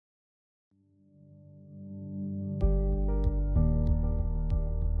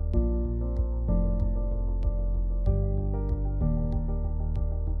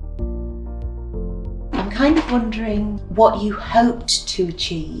kind of wondering what you hoped to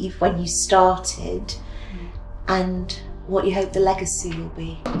achieve when you started and what you hope the legacy will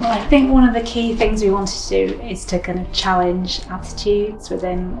be. Well, I think one of the key things we wanted to do is to kind of challenge attitudes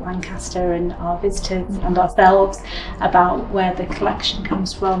within Lancaster and our visitors and ourselves about where the collection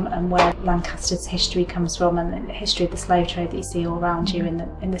comes from and where Lancaster's history comes from, and the history of the slave trade that you see all around you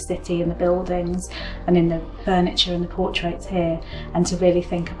in the city, in the buildings and in the furniture and the portraits here, and to really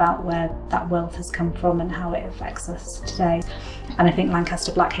think about where that wealth has come from and how it affects us today. And I think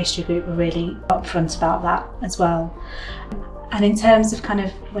Lancaster Black History Group were really upfront about that as well. And in terms of kind of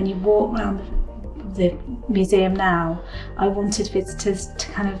when you walk around the museum now, I wanted visitors to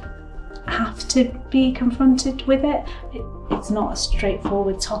kind of have to be confronted with it. It's not a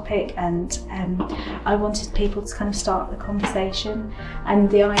straightforward topic, and I wanted people to kind of start the conversation.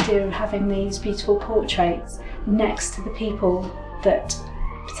 And the idea of having these beautiful portraits next to the people that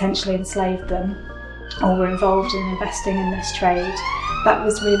potentially enslaved them or were involved in investing in this trade, that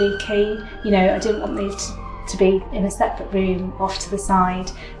was really key. You know, I didn't want these to be in a separate room off to the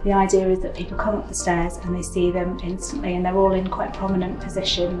side. The idea is that people come up the stairs and they see them instantly, and they're all in quite prominent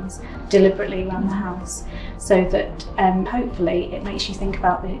positions deliberately around the house, so that hopefully it makes you think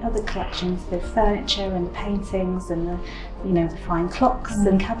about the other collections, the furniture and the paintings and the fine clocks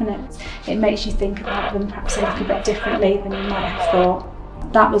and cabinets. It makes you think about them perhaps a little bit differently than you might have thought.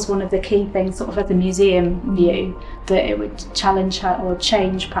 That was one of the key things, sort of as a museum view, that it would challenge how, or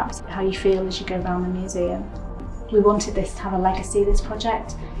change perhaps how you feel as you go around the museum. We wanted this to have a legacy, this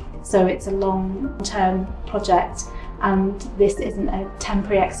project, so it's a long-term project, and this isn't a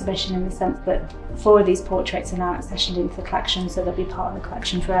temporary exhibition in the sense that 4 of these portraits are now accessioned into the collection, so they'll be part of the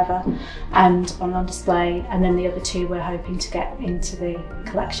collection forever and on display, and then the other 2 we're hoping to get into the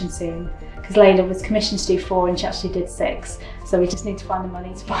collection soon. Because Lynda was commissioned to do 4 and she actually did 6, so we just need to find the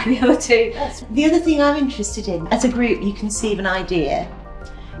money to buy the other 2. The other thing I'm interested in, as a group you conceive an idea,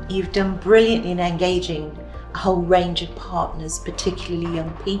 you've done brilliantly in engaging a whole range of partners, particularly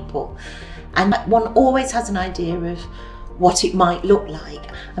young people, and one always has an idea of what it might look like.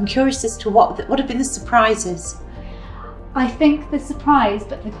 I'm curious as to what have been the surprises. I think the surprise,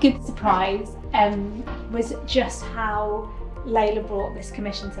 but the good surprise, was just how Layla brought this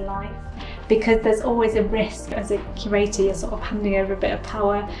commission to life, because there's always a risk as a curator, you're sort of handing over a bit of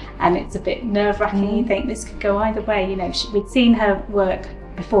power and it's a bit nerve-wracking. You think this could go either way. You know, we'd seen her work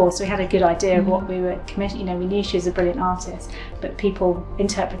before, so we had a good idea of what we were commissioning. You know, we knew she was a brilliant artist, but people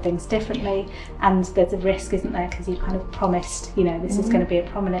interpret things differently, and there's a risk, isn't there, because you kind of promised, you know, this is going to be a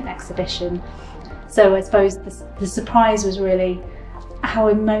prominent exhibition. So I suppose the surprise was really how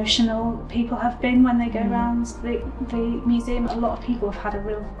emotional people have been when they go around the museum. A lot of people have had a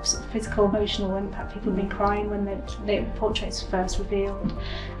real sort of physical, emotional impact. People have been crying when the portraits were first revealed,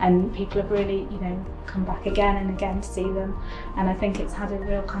 and people have really, you know, come back again and again to see them. And I think it's had a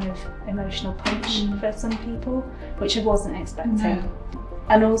real kind of emotional punch for some people, which I wasn't expecting.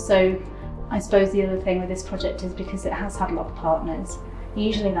 And also, I suppose the other thing with this project is because it has had a lot of partners.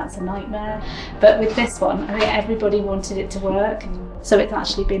 Usually that's a nightmare, but with this one, I think everybody wanted it to work, so it's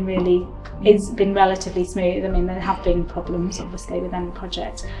actually been it's been relatively smooth. I mean, there have been problems obviously with any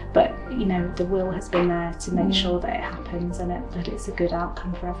project, but you know, the will has been there to make sure that it happens and that it's a good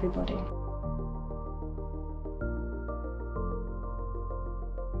outcome for everybody.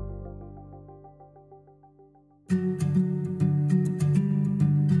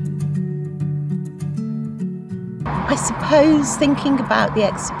 I suppose thinking about the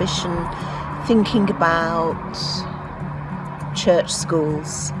exhibition, thinking about church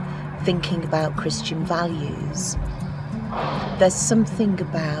schools, thinking about Christian values, there's something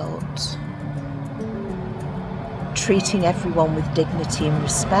about treating everyone with dignity and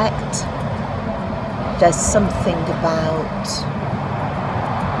respect. There's something about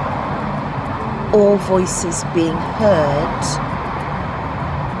all voices being heard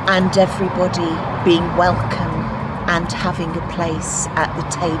and everybody being welcome and having a place at the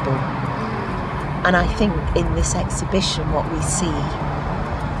table. And I think in this exhibition what we see,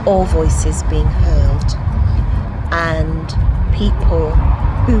 all voices being heard, and people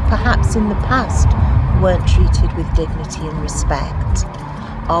who perhaps in the past weren't treated with dignity and respect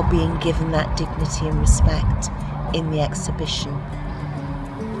are being given that dignity and respect in the exhibition.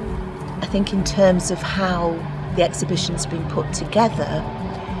 I think in terms of how the exhibition's been put together,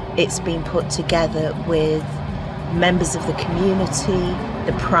 it's been put together with members of the community,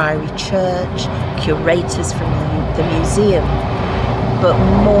 the Priory Church, curators from the museum, but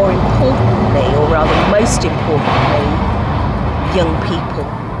more importantly, or rather most importantly, young people,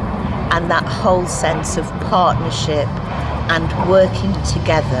 and that whole sense of partnership and working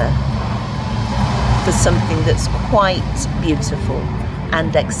together for something that's quite beautiful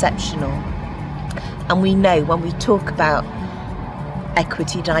and exceptional. And we know when we talk about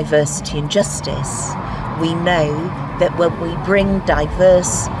equity, diversity and justice, we know that when we bring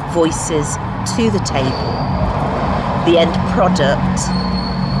diverse voices to the table, the end product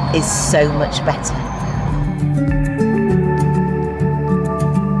is so much better.